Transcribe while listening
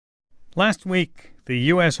Last week, the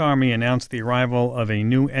U.S. Army announced the arrival of a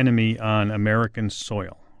new enemy on American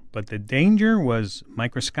soil. But the danger was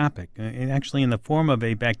microscopic, actually in the form of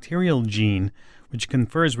a bacterial gene which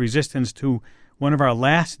confers resistance to one of our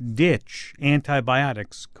last-ditch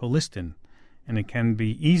antibiotics, colistin, and it can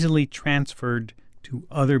be easily transferred to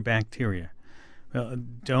other bacteria. Well,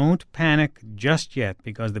 don't panic just yet,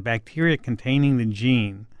 because the bacteria containing the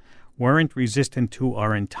gene weren't resistant to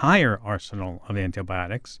our entire arsenal of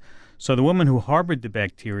antibiotics. So the woman who harbored the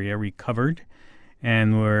bacteria recovered,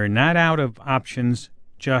 and we're not out of options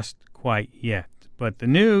just quite yet. But the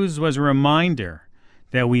news was a reminder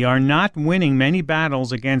that we are not winning many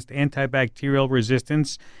battles against antibacterial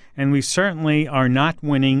resistance, and we certainly are not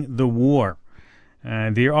winning the war.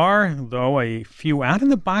 There are, though, a few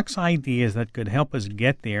out-of-the-box ideas that could help us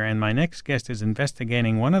get there, and my next guest is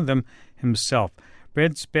investigating one of them himself.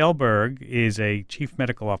 Brad Spellman is a chief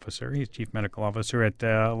medical officer. He's chief medical officer at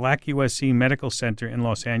LAC USC Medical Center in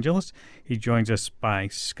Los Angeles. He joins us by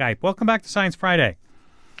Skype. Welcome back to Science Friday.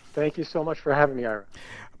 Thank you so much for having me, Ira.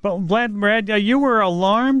 But Brad, you were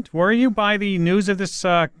alarmed, were you, by the news of this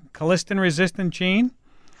colistin-resistant gene?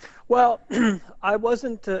 Well, I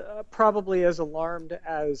wasn't probably as alarmed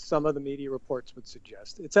as some of the media reports would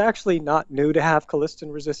suggest. It's actually not new to have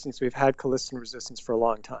colistin resistance. We've had colistin resistance for a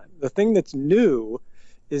long time. The thing that's new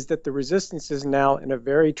is that the resistance is now in a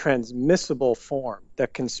very transmissible form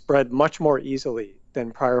that can spread much more easily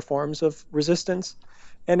than prior forms of resistance.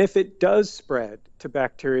 And if it does spread to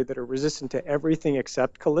bacteria that are resistant to everything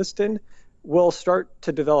except colistin, we'll start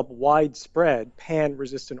to develop widespread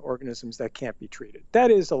pan-resistant organisms that can't be treated. That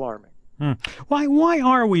is alarming. Why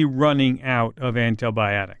are we running out of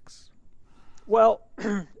antibiotics? Well,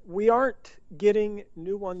 we aren't getting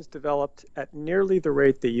new ones developed at nearly the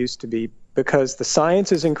rate they used to be because the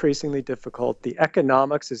science is increasingly difficult, the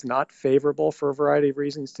economics is not favorable for a variety of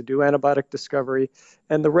reasons to do antibiotic discovery,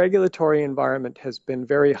 and the regulatory environment has been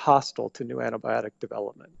very hostile to new antibiotic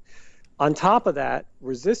development. On top of that,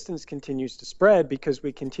 resistance continues to spread because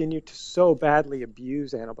we continue to so badly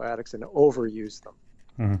abuse antibiotics and overuse them.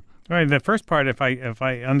 Mm-hmm. All right, the first part, if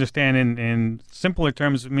I understand in simpler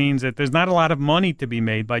terms, means that there's not a lot of money to be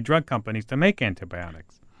made by drug companies to make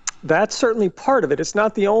antibiotics. That's certainly part of it. It's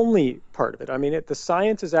not the only part of it. I mean, the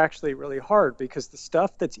science is actually really hard because the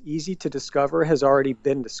stuff that's easy to discover has already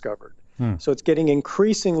been discovered. So it's getting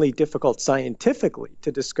increasingly difficult scientifically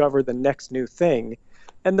to discover the next new thing.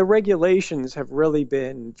 And the regulations have really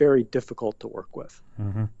been very difficult to work with.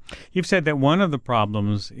 Mm-hmm. You've said that one of the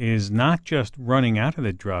problems is not just running out of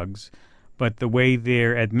the drugs, but the way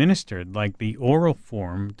they're administered, like the oral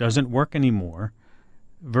form doesn't work anymore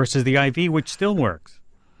versus the IV, which still works.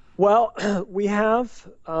 Well, we have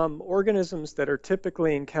organisms that are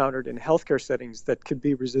typically encountered in healthcare settings that could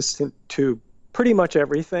be resistant to pretty much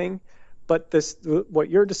everything. But what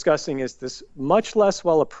you're discussing is this much less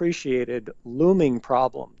well-appreciated looming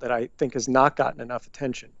problem that I think has not gotten enough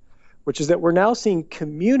attention, which is that we're now seeing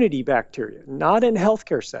community bacteria, not in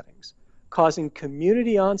healthcare settings, causing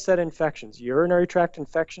community onset infections, urinary tract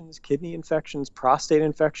infections, kidney infections, prostate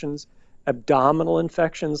infections, abdominal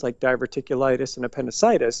infections like diverticulitis and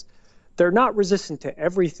appendicitis. They're not resistant to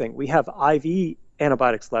everything. We have IV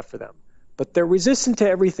antibiotics left for them, but they're resistant to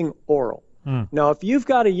everything oral. Now, if you've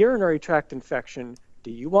got a urinary tract infection, do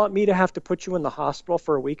you want me to have to put you in the hospital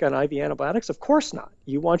for a week on IV antibiotics? Of course not.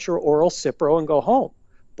 You want your oral Cipro and go home.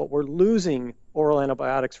 But we're losing oral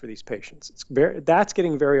antibiotics for these patients. That's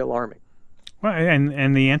getting very alarming. Well,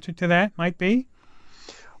 and the answer to that might be?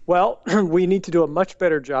 Well, we need to do a much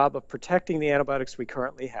better job of protecting the antibiotics we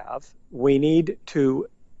currently have. We need to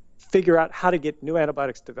figure out how to get new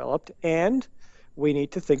antibiotics developed, and we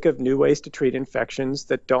need to think of new ways to treat infections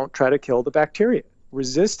that don't try to kill the bacteria.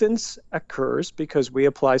 Resistance occurs because we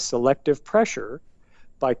apply selective pressure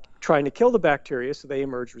by trying to kill the bacteria so they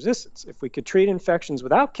emerge resistance. If we could treat infections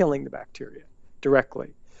without killing the bacteria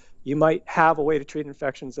directly, you might have a way to treat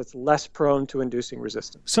infections that's less prone to inducing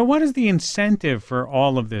resistance. So what is the incentive for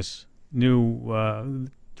all of this new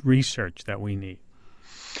research that we need?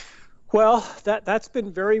 Well, that's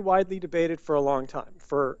been very widely debated for a long time.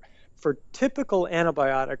 For typical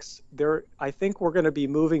antibiotics, I think we're going to be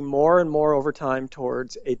moving more and more over time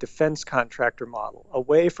towards a defense contractor model,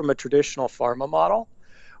 away from a traditional pharma model,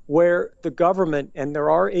 where the government, and there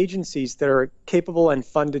are agencies that are capable and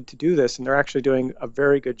funded to do this, and they're actually doing a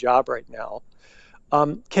very good job right now,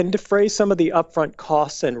 can defray some of the upfront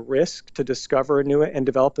costs and risk to discover and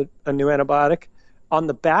develop a new antibiotic. On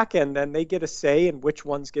the back end, then, they get a say in which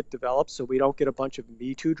ones get developed, so we don't get a bunch of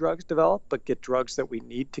me-too drugs developed, but get drugs that we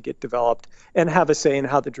need to get developed and have a say in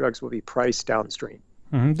how the drugs will be priced downstream.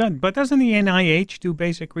 But doesn't the NIH do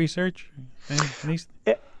basic research?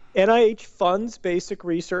 NIH funds basic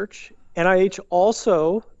research. NIH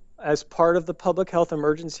also, as part of the Public Health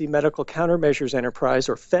Emergency Medical Countermeasures Enterprise,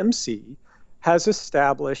 or FEMC, has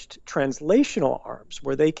established translational arms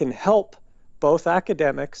where they can help both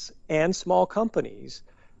academics and small companies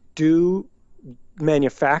do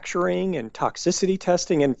manufacturing and toxicity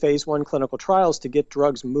testing in phase 1 clinical trials to get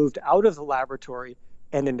drugs moved out of the laboratory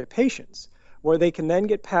and into patients, where they can then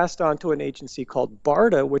get passed on to an agency called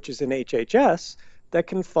BARDA, which is an HHS, that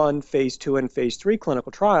can fund phase 2 and phase 3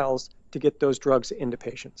 clinical trials to get those drugs into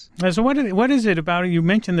patients. So what is it about? You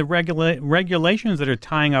mentioned the regulations that are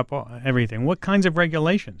tying up everything. What kinds of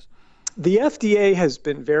regulations? The FDA has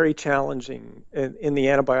been very challenging in the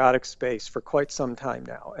antibiotic space for quite some time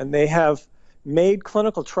now, and they have made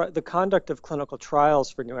the conduct of clinical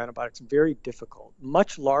trials for new antibiotics very difficult,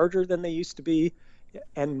 much larger than they used to be,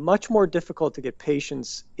 and much more difficult to get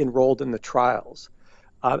patients enrolled in the trials.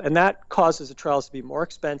 And that causes the trials to be more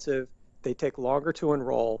expensive. They take longer to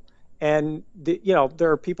enroll. And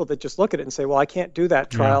there are people that just look at it and say, well, I can't do that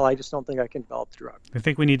trial. I just don't think I can develop the drug. I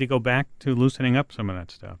think we need to go back to loosening up some of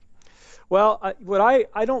that stuff. Well,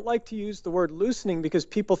 I don't like to use the word loosening because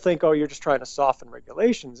people think, oh, you're just trying to soften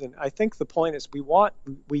regulations. And I think the point is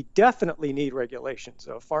we definitely need regulations.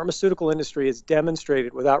 So pharmaceutical industry has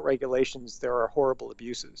demonstrated without regulations there are horrible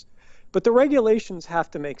abuses. But the regulations have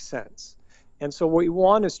to make sense. And so what we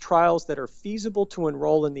want is trials that are feasible to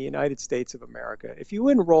enroll in the United States of America. If you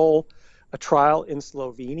enroll a trial in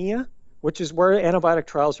Slovenia, which is where antibiotic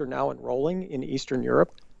trials are now enrolling in Eastern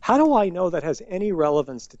Europe, how do I know that has any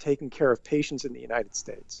relevance to taking care of patients in the United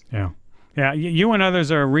States? Yeah. You and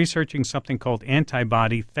others are researching something called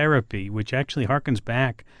antibody therapy, which actually harkens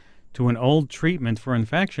back to an old treatment for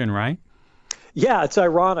infection, right? Yeah, it's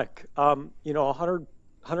ironic.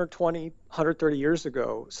 120, 130 years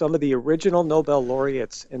ago, some of the original Nobel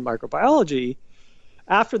laureates in microbiology,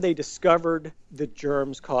 after they discovered that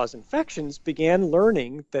germs cause infections, began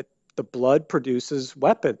learning that the blood produces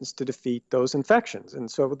weapons to defeat those infections. And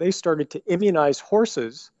so they started to immunize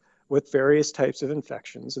horses with various types of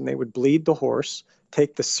infections, and they would bleed the horse,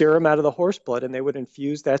 take the serum out of the horse blood, and they would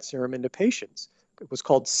infuse that serum into patients. It was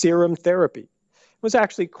called serum therapy. It was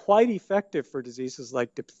actually quite effective for diseases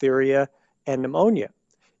like diphtheria and pneumonia.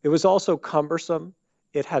 It was also cumbersome.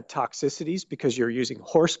 It had toxicities because you're using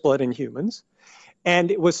horse blood in humans.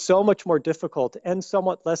 And it was so much more difficult and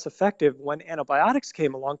somewhat less effective when antibiotics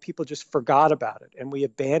came along. People just forgot about it, and we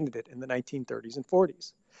abandoned it in the 1930s and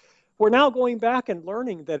 40s. We're now going back and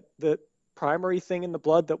learning that the primary thing in the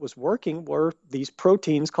blood that was working were these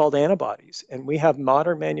proteins called antibodies. And we have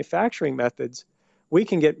modern manufacturing methods. We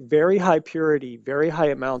can get very high purity, very high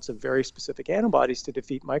amounts of very specific antibodies to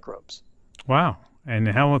defeat microbes. Wow. And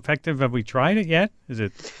how effective have we tried it yet? Is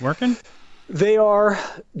it working? They are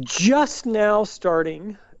just now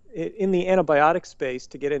starting in the antibiotic space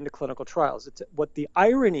to get into clinical trials. What the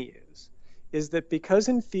irony is that because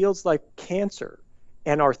in fields like cancer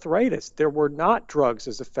and arthritis, there were not drugs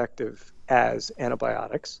as effective as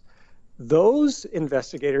antibiotics, those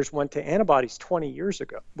investigators went to antibodies 20 years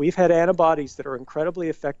ago. We've had antibodies that are incredibly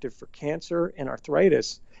effective for cancer and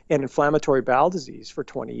arthritis and inflammatory bowel disease for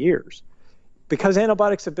 20 years. Because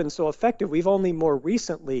antibiotics have been so effective, we've only more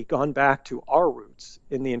recently gone back to our roots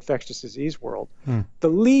in the infectious disease world. The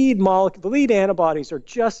lead antibodies are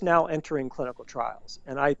just now entering clinical trials.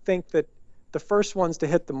 And I think that the first ones to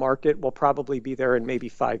hit the market will probably be there in maybe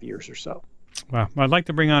 5 years or so. Wow. I'd like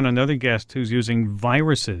to bring on another guest who's using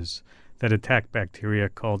viruses that attack bacteria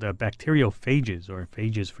called bacteriophages, or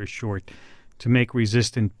phages for short, to make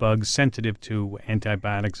resistant bugs sensitive to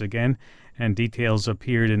antibiotics again. And details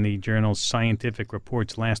appeared in the journal Scientific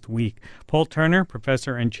Reports last week. Paul Turner,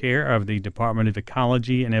 professor and chair of the Department of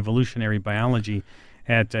Ecology and Evolutionary Biology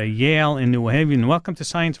at Yale in New Haven. Welcome to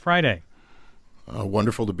Science Friday.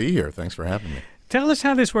 Wonderful to be here. Thanks for having me. Tell us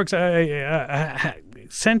how this works. How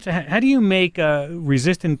do you make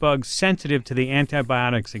resistant bugs sensitive to the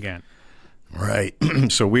antibiotics again? Right.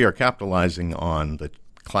 So we are capitalizing on the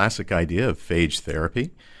classic idea of phage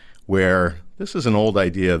therapy, where this is an old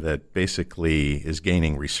idea that basically is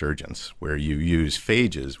gaining resurgence, where you use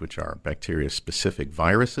phages, which are bacteria-specific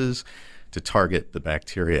viruses, to target the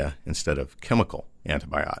bacteria instead of chemical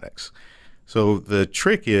antibiotics. So the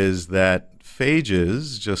trick is that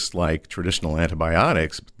phages, just like traditional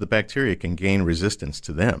antibiotics, the bacteria can gain resistance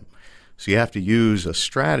to them. So you have to use a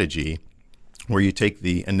strategy where you take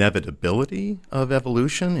the inevitability of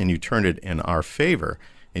evolution and you turn it in our favor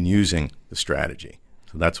in using the strategy.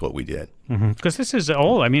 So that's what we did. Because this is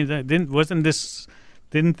old. I mean, wasn't this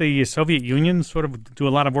Didn't the Soviet Union sort of do a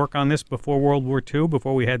lot of work on this before World War II,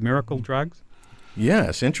 before we had miracle drugs?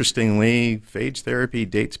 Yes. Interestingly, phage therapy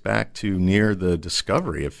dates back to near the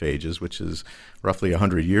discovery of phages, which is roughly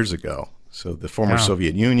 100 years ago. So the former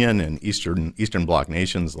Soviet Union and Eastern Bloc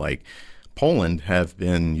nations like Poland have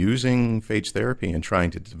been using phage therapy and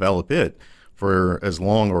trying to develop it for as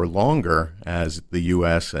long or longer as the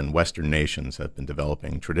U.S. and Western nations have been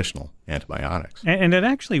developing traditional antibiotics. And it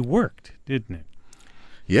actually worked, didn't it?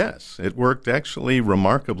 Yes, it worked actually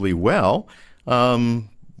remarkably well.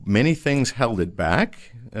 Many things held it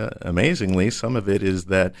back. Amazingly, some of it is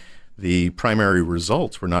that the primary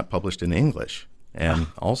results were not published in English and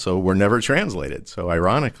also were never translated. So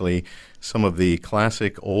ironically, some of the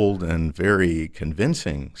classic, old, and very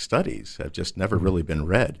convincing studies have just never really been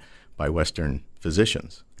read by Western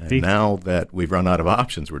physicians. And now that we've run out of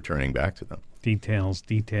options, we're turning back to them. Details.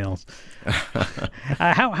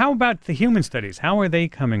 How about the human studies? How are they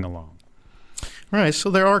coming along? Right, so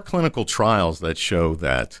there are clinical trials that show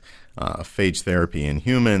that phage therapy in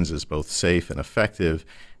humans is both safe and effective,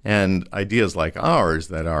 and ideas like ours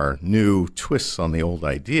that are new twists on the old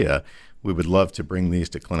idea, we would love to bring these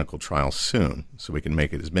to clinical trials soon so we can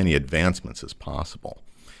make it as many advancements as possible.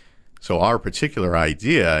 So our particular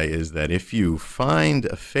idea is that if you find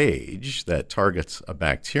a phage that targets a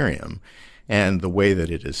bacterium, and the way that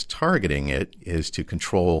it is targeting it is to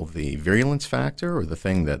control the virulence factor, or the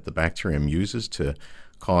thing that the bacterium uses to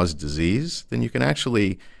cause disease, then you can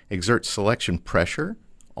actually exert selection pressure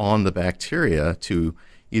on the bacteria to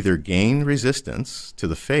either gain resistance to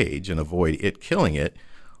the phage and avoid it killing it,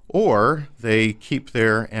 or they keep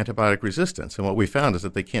their antibiotic resistance. And what we found is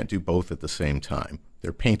that they can't do both at the same time.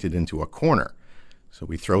 They're painted into a corner. So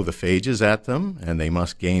we throw the phages at them, and they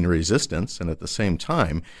must gain resistance, and at the same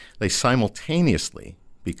time, they simultaneously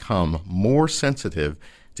become more sensitive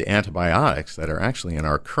to antibiotics that are actually in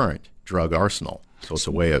our current drug arsenal. So it's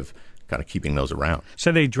a way of kind of keeping those around.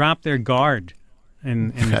 So they drop their guard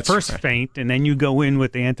in the first feint, and then you go in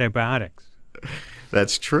with the antibiotics.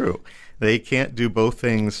 That's true. They can't do both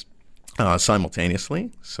things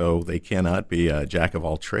simultaneously, so they cannot be a jack of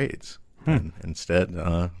all trades. And instead,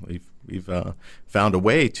 we've found a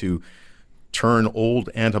way to turn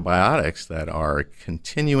old antibiotics that are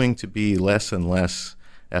continuing to be less and less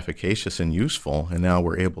efficacious and useful, and now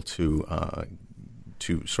we're able to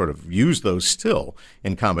sort of use those still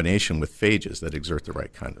in combination with phages that exert the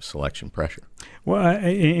right kind of selection pressure. Well,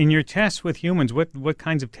 in your tests with humans, what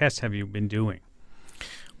kinds of tests have you been doing?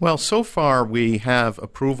 Well, so far we have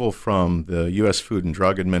approval from the U.S. Food and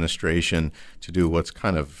Drug Administration to do what's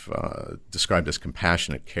kind of described as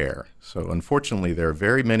compassionate care. So unfortunately, there are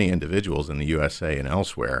very many individuals in the USA and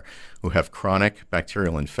elsewhere who have chronic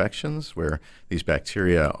bacterial infections where these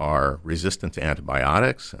bacteria are resistant to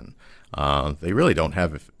antibiotics, and they really don't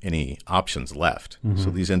have any options left. So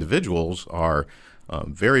these individuals are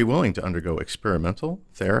very willing to undergo experimental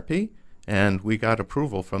therapy, and we got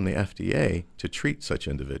approval from the FDA to treat such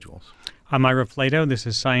individuals. I'm Ira Flato. This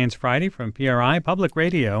is Science Friday from PRI, Public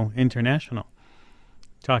Radio International.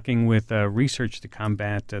 Talking with research to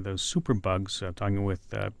combat those superbugs, talking with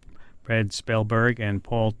Brad Spellberg and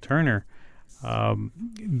Paul Turner.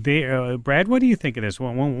 Brad, what do you think of this?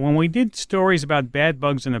 When we did stories about bad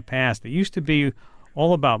bugs in the past, it used to be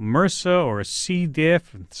all about MRSA or C.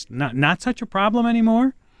 diff. It's not such a problem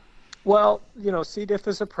anymore? Well, C. diff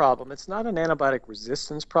is a problem. It's not an antibiotic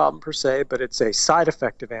resistance problem per se, but it's a side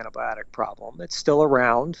effect of antibiotic problem. It's still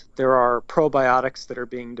around. There are probiotics that are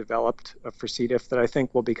being developed for C. diff that I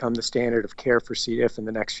think will become the standard of care for C. diff in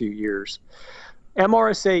the next few years.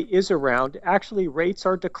 MRSA is around. Actually, rates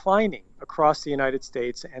are declining across the United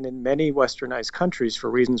States and in many westernized countries for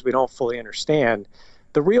reasons we don't fully understand.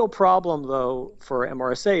 The real problem, though, for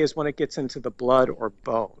MRSA is when it gets into the blood or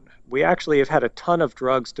bone. We actually have had a ton of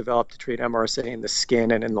drugs developed to treat MRSA in the skin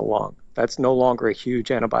and in the lung. That's no longer a huge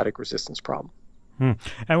antibiotic resistance problem.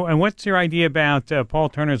 And what's your idea about Paul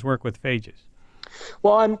Turner's work with phages?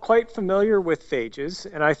 Well, I'm quite familiar with phages,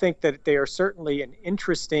 and I think that they are certainly an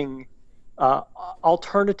interesting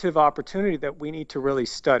alternative opportunity that we need to really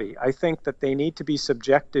study. I think that they need to be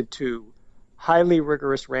subjected to highly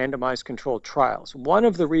rigorous randomized controlled trials. One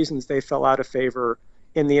of the reasons they fell out of favor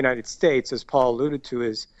in the United States, as Paul alluded to,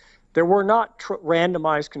 is there were not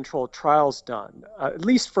randomized controlled trials done, at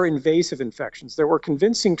least for invasive infections. There were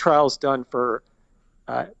convincing trials done for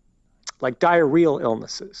like diarrheal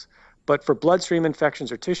illnesses, but for bloodstream infections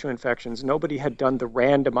or tissue infections, nobody had done the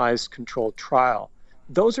randomized controlled trial.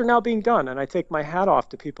 Those are now being done, and I take my hat off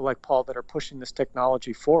to people like Paul that are pushing this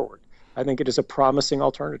technology forward. I think it is a promising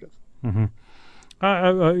alternative.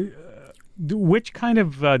 Which kind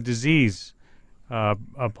of disease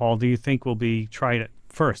Paul, do you think will be tried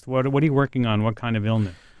first? What are you working on? What kind of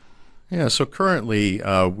illness? Yeah, so currently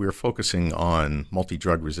we're focusing on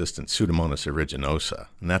multi-drug-resistant Pseudomonas aeruginosa,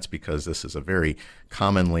 and that's because this is a very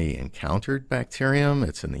commonly encountered bacterium.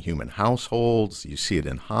 It's in the human households. You see it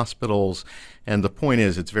in hospitals, and the point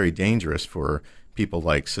is it's very dangerous for people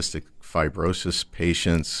like cystic fibrosis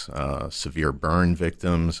patients, severe burn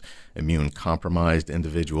victims, immune-compromised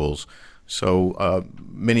individuals. So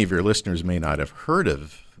many of your listeners may not have heard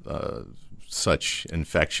of such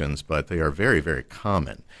infections, but they are very, very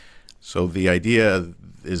common. So the idea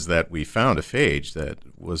is that we found a phage that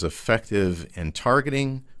was effective in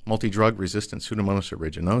targeting multi-drug-resistant Pseudomonas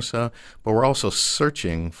aeruginosa, but we're also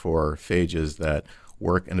searching for phages that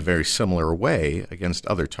work in a very similar way against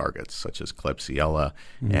other targets, such as Klebsiella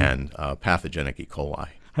and pathogenic E. coli.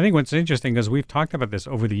 I think what's interesting, because we've talked about this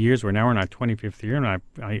over the years, we're now in our 25th year, and I've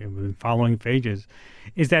been following phages,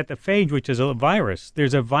 is that the phage, which is a virus,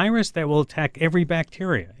 there's a virus that will attack every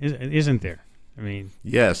bacteria, isn't there? I mean,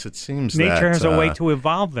 yes, it seems nature has a way to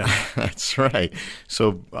evolve them. That's right.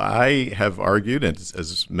 So I have argued,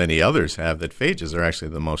 as many others have, that phages are actually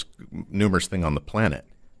the most numerous thing on the planet.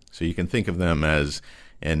 So you can think of them as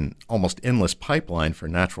an almost endless pipeline for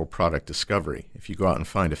natural product discovery. If you go out and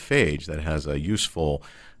find a phage that has a useful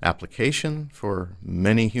application for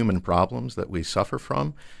many human problems that we suffer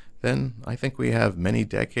from, then I think we have many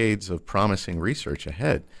decades of promising research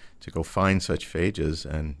ahead to go find such phages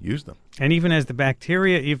and use them. And even as the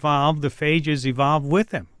bacteria evolve, the phages evolve with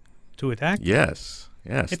them to attack them. Yes.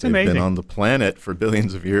 It's They've amazing. been on the planet for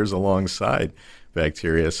billions of years alongside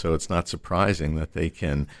bacteria, so it's not surprising that they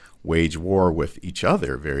can wage war with each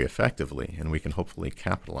other very effectively, and we can hopefully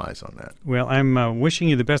capitalize on that. Well, I'm wishing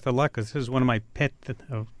you the best of luck, because this is one of my pet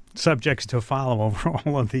subjects to follow over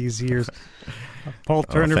all of these years. Paul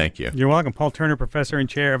Turner. Thank you. You're welcome. Paul Turner, Professor and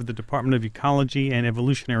Chair of the Department of Ecology and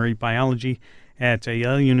Evolutionary Biology at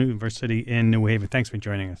Yale University in New Haven. Thanks for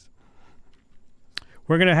joining us.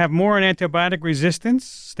 We're going to have more on antibiotic resistance.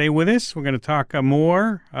 Stay with us. We're going to talk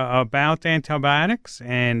more about antibiotics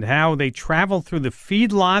and how they travel through the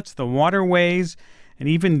feedlots, the waterways, and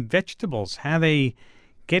even vegetables, how they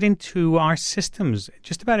get into our systems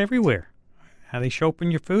just about everywhere, how they show up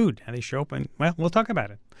in your food, how they show up in, well, we'll talk about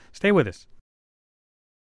it. Stay with us.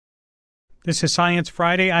 This is Science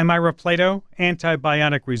Friday. I'm Ira Plato.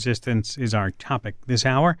 Antibiotic resistance is our topic this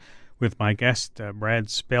hour, with my guest, Brad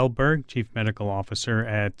Spellberg, Chief Medical Officer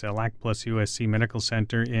at LAC Plus USC Medical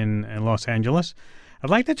Center in Los Angeles. I'd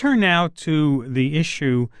like to turn now to the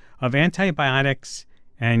issue of antibiotics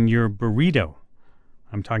and your burrito.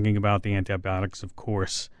 I'm talking about the antibiotics, of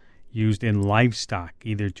course, used in livestock,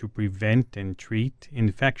 either to prevent and treat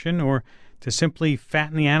infection or to simply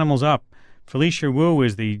fatten the animals up. Felicia Wu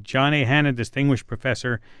is the John A. Hanna Distinguished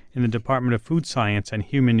Professor in the Department of Food Science and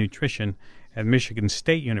Human Nutrition at Michigan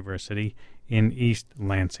State University in East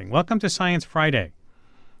Lansing. Welcome to Science Friday.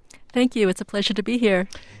 Thank you. It's a pleasure to be here.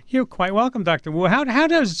 You're quite welcome, Dr. Wu. How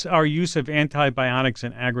does our use of antibiotics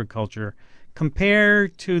in agriculture compare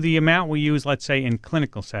to the amount we use, let's say, in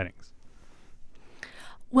clinical settings?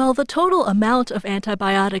 Well, the total amount of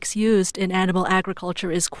antibiotics used in animal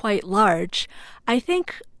agriculture is quite large. I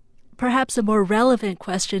think perhaps a more relevant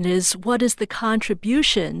question is, what is the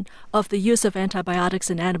contribution of the use of antibiotics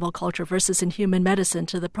in animal culture versus in human medicine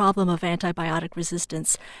to the problem of antibiotic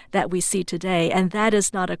resistance that we see today? And that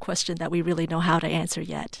is not a question that we really know how to answer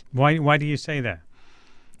yet. Why do you say that?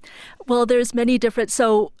 Well, there's many different,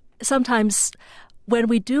 so sometimes when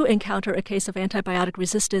we do encounter a case of antibiotic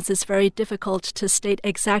resistance, it's very difficult to state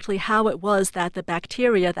exactly how it was that the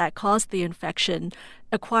bacteria that caused the infection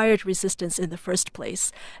acquired resistance in the first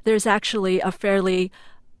place. There's actually a fairly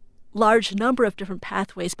large number of different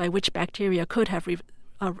pathways by which bacteria could have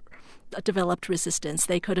developed resistance.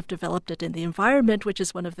 They could have developed it in the environment, which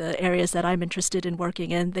is one of the areas that I'm interested in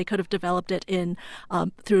working in. They could have developed it in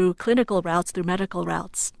through clinical routes, through medical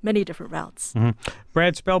routes, many different routes. Mm-hmm.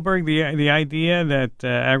 Brad Spellberg, the idea that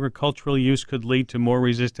agricultural use could lead to more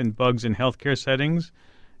resistant bugs in healthcare settings,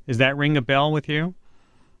 does that ring a bell with you?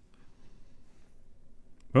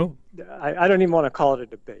 Oh. I don't even want to call it a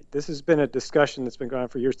debate. This has been a discussion that's been going on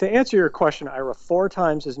for years. To answer your question, Ira, 4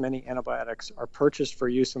 times as many antibiotics are purchased for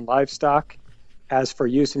use in livestock as for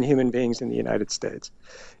use in human beings in the United States.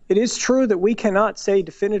 It is true that we cannot say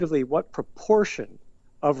definitively what proportion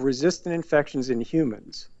of resistant infections in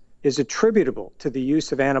humans is attributable to the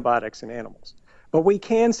use of antibiotics in animals. But we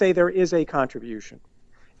can say there is a contribution.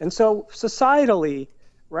 And so societally,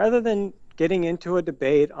 rather than getting into a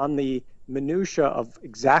debate on the minutia of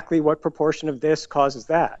exactly what proportion of this causes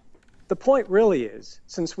that, the point really is,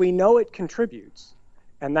 since we know it contributes,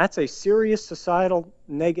 and that's a serious societal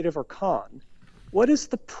negative or con, what is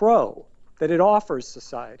the pro that it offers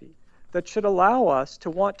society that should allow us to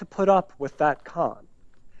want to put up with that con?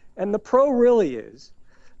 And the pro really is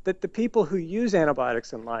that the people who use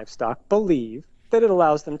antibiotics in livestock believe that it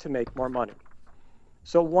allows them to make more money.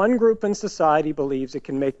 So one group in society believes it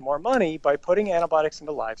can make more money by putting antibiotics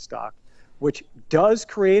into livestock, which does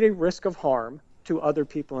create a risk of harm to other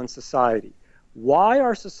people in society. Why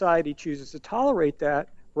our society chooses to tolerate that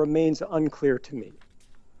remains unclear to me.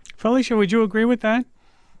 Felicia, would you agree with that?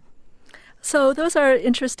 So those are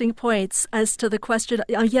interesting points as to the question.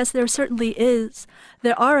 Yes, there certainly is.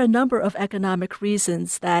 There are a number of economic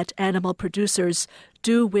reasons that animal producers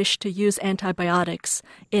do wish to use antibiotics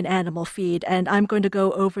in animal feed, and I'm going to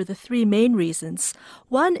go over the three main reasons.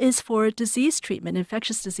 One is for disease treatment,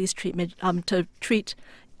 infectious disease treatment, to treat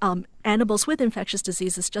animals with infectious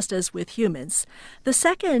diseases just as with humans. The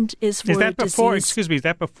second is for is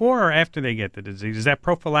that before or after they get the disease? Is that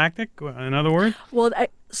prophylactic, in other words? Well,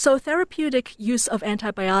 so therapeutic use of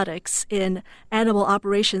antibiotics in animal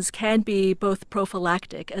operations can be both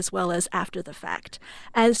prophylactic as well as after the fact.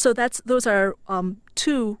 And so those are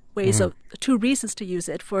two ways two reasons to use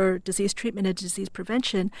it, for disease treatment and disease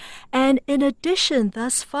prevention. And in addition,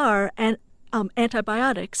 thus far,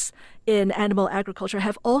 antibiotics in animal agriculture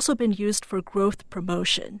have also been used for growth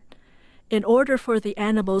promotion. In order for the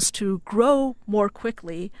animals to grow more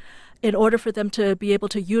quickly, in order for them to be able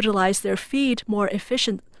to utilize their feed more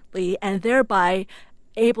efficiently and thereby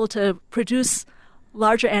able to produce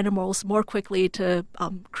larger animals more quickly to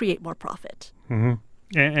create more profit. Mm-hmm.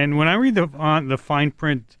 And when I read the fine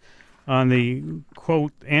print on the,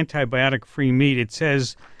 quote, antibiotic-free meat, it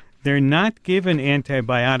says they're not given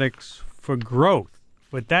antibiotics for growth,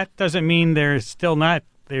 but that doesn't mean they're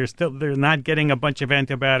not getting a bunch of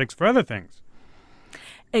antibiotics for other things.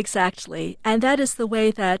 Exactly. And that is the way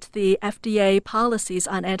that the FDA policies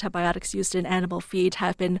on antibiotics used in animal feed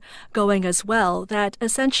have been going as well, that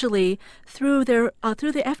essentially through the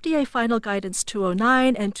FDA Final Guidance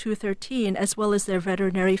 209 and 213, as well as their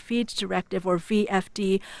Veterinary Feed Directive or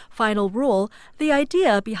VFD final rule, the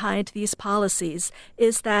idea behind these policies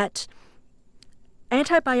is that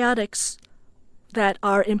antibiotics that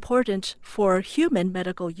are important for human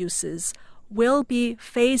medical uses will be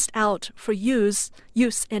phased out for use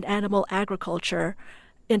in animal agriculture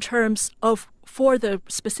in terms of for the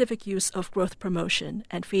specific use of growth promotion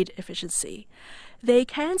and feed efficiency. They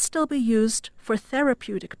can still be used for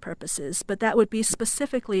therapeutic purposes, but that would be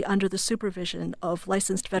specifically under the supervision of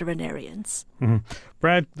licensed veterinarians. Mm-hmm.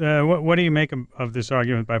 Brad, what do you make of this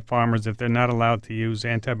argument by farmers? If they're not allowed to use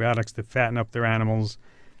antibiotics to fatten up their animals,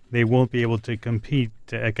 they won't be able to compete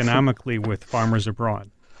economically with farmers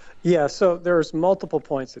abroad? Yeah, so there's multiple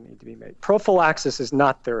points that need to be made. Prophylaxis is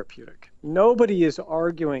not therapeutic. Nobody is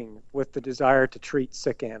arguing with the desire to treat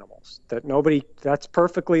sick animals. That's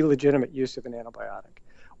perfectly legitimate use of an antibiotic.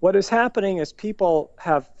 What is happening is people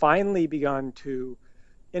have finally begun to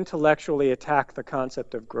intellectually attack the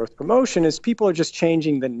concept of growth promotion, is people are just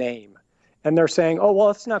changing the name. And they're saying, oh,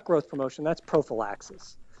 well, it's not growth promotion, that's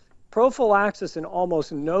prophylaxis. Prophylaxis in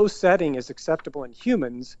almost no setting is acceptable in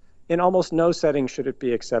humans. In almost no setting should it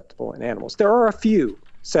be acceptable in animals. There are a few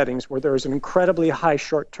settings where there is an incredibly high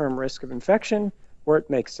short-term risk of infection where it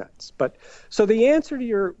makes sense. But so the answer to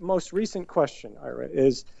your most recent question, Ira,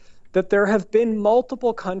 is that there have been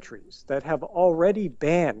multiple countries that have already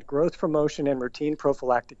banned growth promotion and routine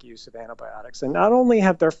prophylactic use of antibiotics. And not only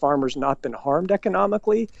have their farmers not been harmed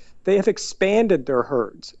economically, they have expanded their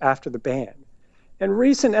herds after the ban. And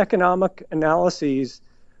recent economic analyses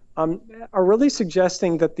are really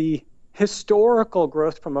suggesting that the historical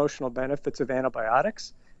growth promotional benefits of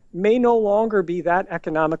antibiotics may no longer be that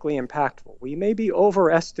economically impactful. We may be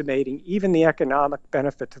overestimating even the economic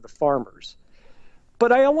benefit to the farmers.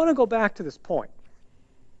 But I want to go back to this point.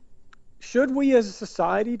 Should we as a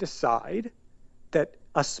society decide that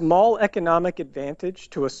a small economic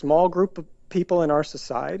advantage to a small group of people in our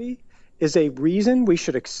society is a reason we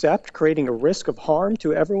should accept creating a risk of harm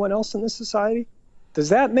to everyone else in this society? Does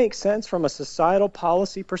that make sense from a societal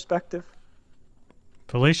policy perspective?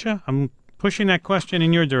 Felicia, I'm pushing that question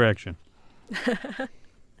in your direction.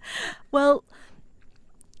 Well,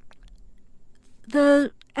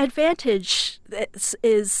 the advantage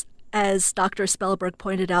is, as Dr. Spellberg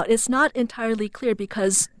pointed out, it's not entirely clear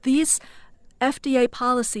because these FDA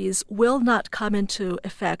policies will not come into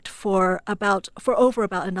effect for over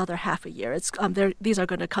about another half a year. These are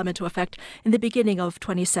going to come into effect in the beginning of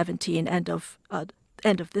 2017, end of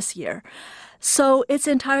end of this year. So it's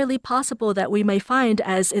entirely possible that we may find,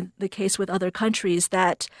 as in the case with other countries,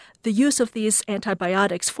 that the use of these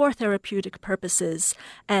antibiotics for therapeutic purposes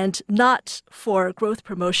and not for growth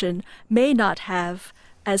promotion may not have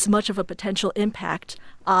as much of a potential impact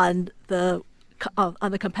on the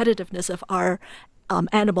competitiveness of our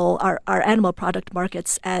animal product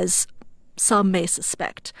markets as some may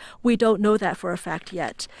suspect. We don't know that for a fact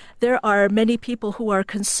yet. There are many people who are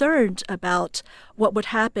concerned about what would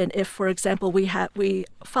happen if, for example, we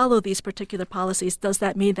follow these particular policies. Does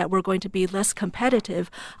that mean that we're going to be less competitive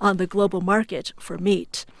on the global market for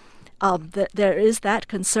meat? There is that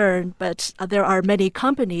concern, but there are many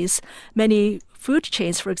companies, many food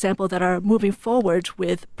chains, for example, that are moving forward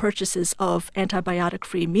with purchases of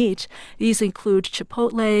antibiotic-free meat. These include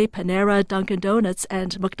Chipotle, Panera, Dunkin' Donuts,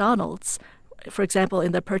 and McDonald's, for example,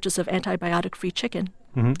 in the purchase of antibiotic-free chicken.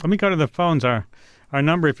 Mm-hmm. Let me go to the phones. Our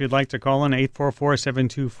number, if you'd like to call in,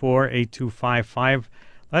 844-724-8255.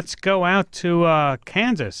 Let's go out to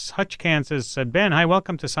Kansas, Hutch, Kansas. Ben, hi,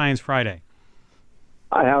 welcome to Science Friday.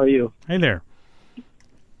 Hi, how are you? Hey there.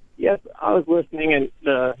 Yes, I was listening, and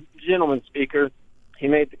the gentleman speaker, he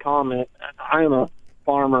made the comment, I am a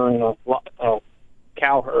farmer in a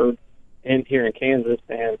cow herd here in Kansas,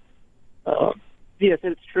 and yes,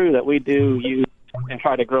 it's true that we do use and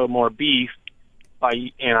try to grow more beef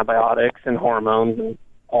by antibiotics and hormones and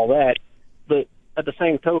all that, but at the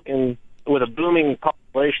same token, with a booming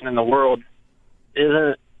population in the world,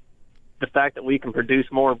 isn't the fact that we can produce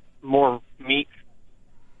more meat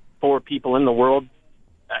for people in the world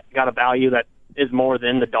got a value that is more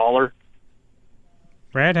than the dollar?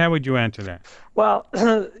 Brad, how would you answer that? Well,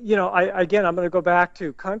 I'm going to go back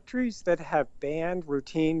to countries that have banned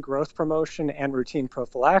routine growth promotion and routine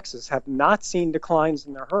prophylaxis have not seen declines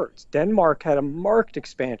in their herds. Denmark had a marked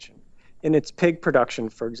expansion in its pig production,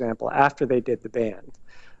 for example, after they did the ban.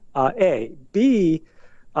 A. B,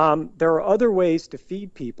 there are other ways to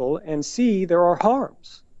feed people, and C, there are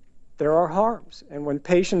harms. There are harms. And when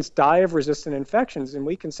patients die of resistant infections, and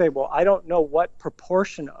we can say, well, I don't know what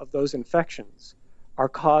proportion of those infections are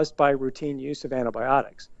caused by routine use of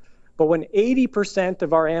antibiotics. But when 80%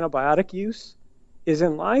 of our antibiotic use is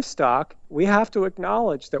in livestock, we have to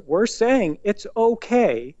acknowledge that we're saying it's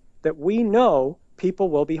okay that we know people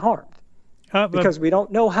will be harmed. Because we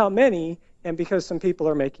don't know how many, and because some people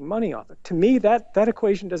are making money off it. To me, that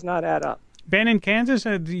equation does not add up. Ben, in Kansas,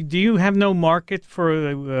 do you have no market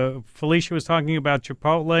for, Felicia was talking about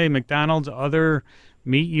Chipotle, McDonald's, other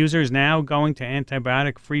meat users now going to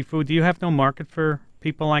antibiotic-free food? Do you have no market for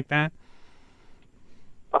people like that?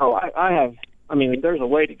 Oh, I have. I mean, there's a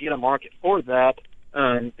way to get a market for that,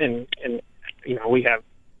 and we have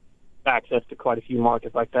access to quite a few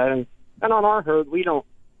markets like that. And on our herd, we don't,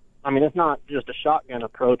 I mean, it's not just a shotgun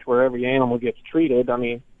approach where every animal gets treated. I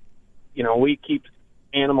mean, we keep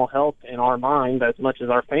animal health in our mind as much as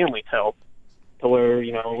our family's health, to where,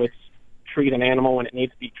 it's treat an animal when it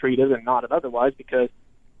needs to be treated and not otherwise, because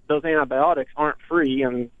those antibiotics aren't free,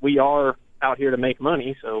 and we are out here to make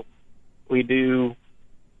money. So we do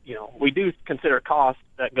consider costs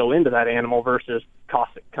that go into that animal versus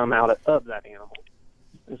costs that come out of that animal.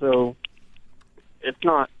 And so it's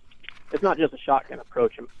not just a shotgun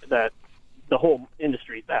approach that the whole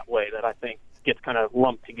industry is that way, that I think gets kind of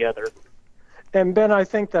lumped together. And Ben, I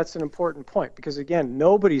think that's an important point, because again,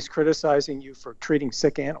 nobody's criticizing you for treating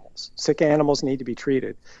sick animals. Sick animals need to be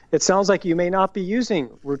treated. It sounds like you may not be using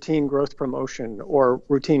routine growth promotion or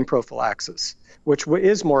routine prophylaxis, which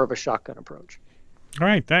is more of a shotgun approach. All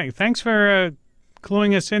right. Thanks for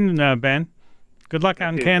cluing us in, Ben. Good luck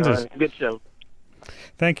out in Kansas. Good show.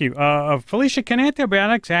 Thank you. Felicia, can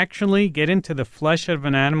antibiotics actually get into the flesh of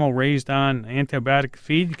an animal raised on antibiotic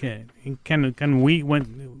feed? Can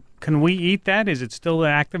we eat that? Is it still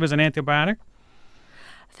active as an antibiotic?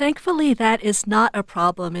 Thankfully, that is not a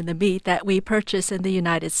problem in the meat that we purchase in the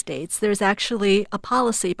United States. There's actually a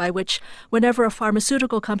policy by which whenever a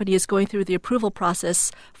pharmaceutical company is going through the approval process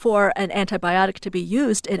for an antibiotic to be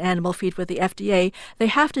used in animal feed with the FDA, they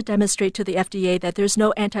have to demonstrate to the FDA that there's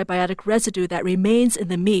no antibiotic residue that remains in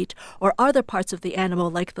the meat or other parts of the animal,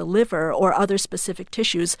 like the liver or other specific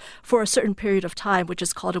tissues, for a certain period of time, which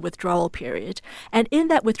is called a withdrawal period. And in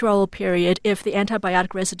that withdrawal period, if the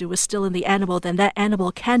antibiotic residue is still in the animal, then that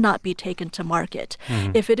animal cannot be taken to market.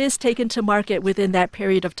 Mm-hmm. If it is taken to market within that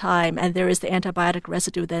period of time and there is the antibiotic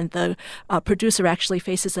residue, then the producer actually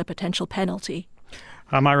faces a potential penalty.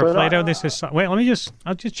 Myra Flato, this is... Wait,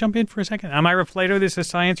 I'll just jump in for a second. Myra Flato, this is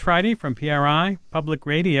Science Friday from PRI, Public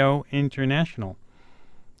Radio International,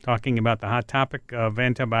 talking about the hot topic of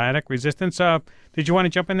antibiotic resistance. Did you want to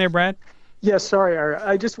jump in there, Brad? Yes, sorry, Ira.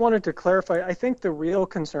 I just wanted to clarify. I think the real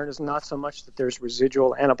concern is not so much that there's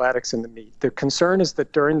residual antibiotics in the meat. The concern is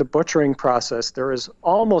that during the butchering process, there is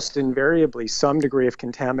almost invariably some degree of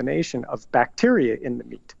contamination of bacteria in the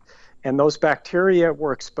meat. And those bacteria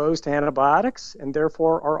were exposed to antibiotics and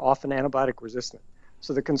therefore are often antibiotic resistant.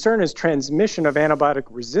 So the concern is transmission of antibiotic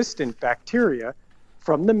resistant bacteria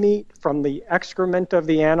from the meat, from the excrement of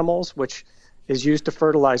the animals, which is used to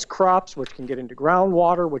fertilize crops, which can get into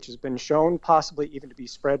groundwater, which has been shown possibly even to be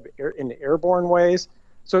spread in airborne ways.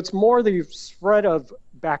 So it's more the spread of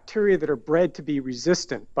bacteria that are bred to be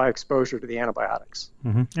resistant by exposure to the antibiotics.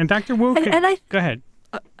 Mm-hmm. And Dr. Wu, go ahead.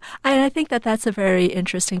 And I think that that's a very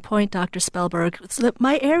interesting point, Dr. Spellberg. So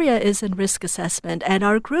my area is in risk assessment, and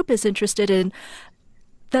our group is interested in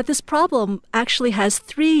that this problem actually has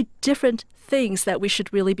three different things that we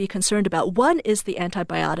should really be concerned about. One is the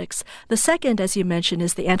antibiotics. The second, as you mentioned,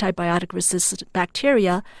 is the antibiotic-resistant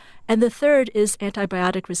bacteria. And the third is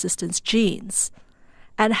antibiotic resistance genes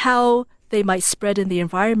and how they might spread in the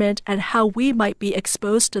environment and how we might be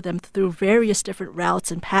exposed to them through various different routes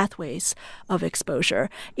and pathways of exposure.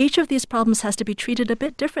 Each of these problems has to be treated a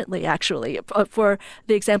bit differently, actually. For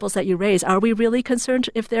the examples that you raise, are we really concerned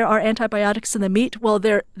if there are antibiotics in the meat? Well,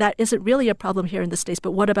 that isn't really a problem here in the States,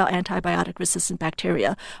 but what about antibiotic-resistant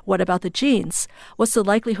bacteria? What about the genes? What's the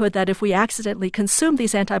likelihood that if we accidentally consume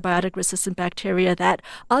these antibiotic-resistant bacteria, that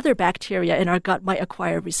other bacteria in our gut might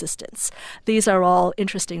acquire resistance? These are all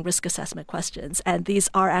interesting risk assessment questions, and these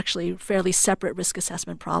are actually fairly separate risk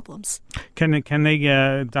assessment problems. Can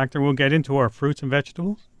they, Doctor, we'll get into our fruits and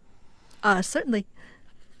vegetables? Certainly.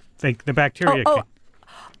 The bacteria.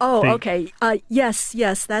 Okay.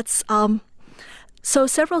 Yes. That's So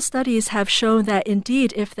several studies have shown that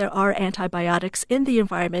indeed if there are antibiotics in the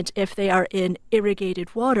environment, if they are in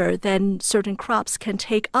irrigated water, then certain crops can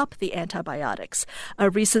take up the antibiotics.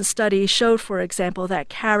 A recent study showed, for example, that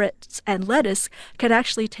carrots and lettuce can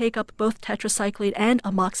actually take up both tetracycline and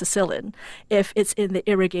amoxicillin if it's in the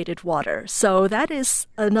irrigated water. So that is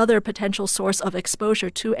another potential source of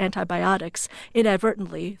exposure to antibiotics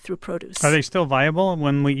inadvertently through produce. Are they still viable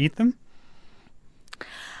when we eat them?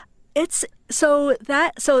 It's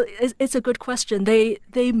a good question.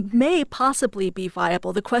 They may possibly be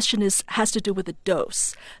viable. The question has to do with the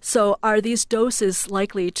dose. So are these doses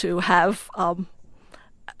likely to have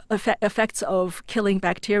effects of killing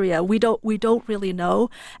bacteria? We don't really know.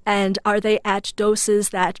 And are they at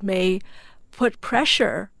doses that may put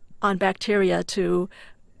pressure on bacteria to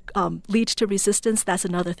lead to resistance? That's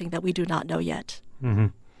another thing that we do not know yet. Mm-hmm.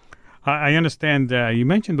 I understand you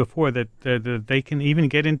mentioned before that they can even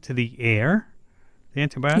get into the air, the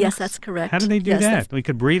antibiotics? Yes, that's correct. How do they do that? We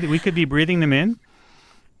could be breathing them in?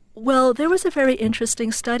 Well, there was a very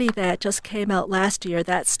interesting study that just came out last year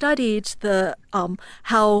that studied the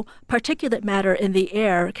how particulate matter in the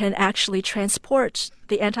air can actually transport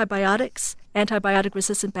the antibiotics,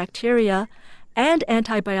 antibiotic-resistant bacteria, and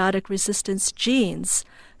antibiotic resistance genes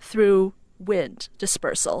through wind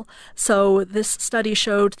dispersal. So this study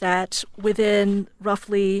showed that within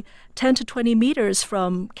roughly 10 to 20 meters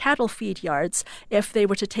from cattle feed yards, if they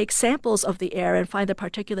were to take samples of the air and find the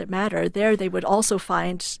particulate matter, there they would also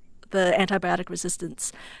find the antibiotic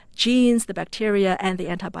resistance genes, the bacteria, and the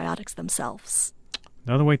antibiotics themselves.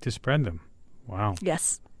 Another way to spread them. Wow.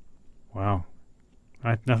 Yes. Wow.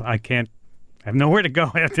 I can't. I have nowhere to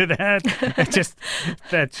go after that.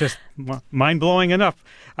 That's just mind-blowing enough.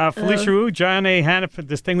 Felicia Wu, John A. Hannaford,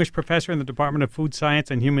 Distinguished Professor in the Department of Food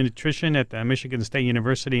Science and Human Nutrition at Michigan State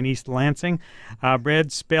University in East Lansing. Brad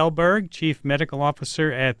Spellberg, Chief Medical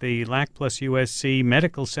Officer at the LAC plus USC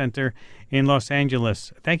Medical Center in Los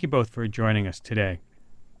Angeles. Thank you both for joining us today.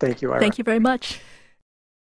 Thank you, Ira. Thank you very much.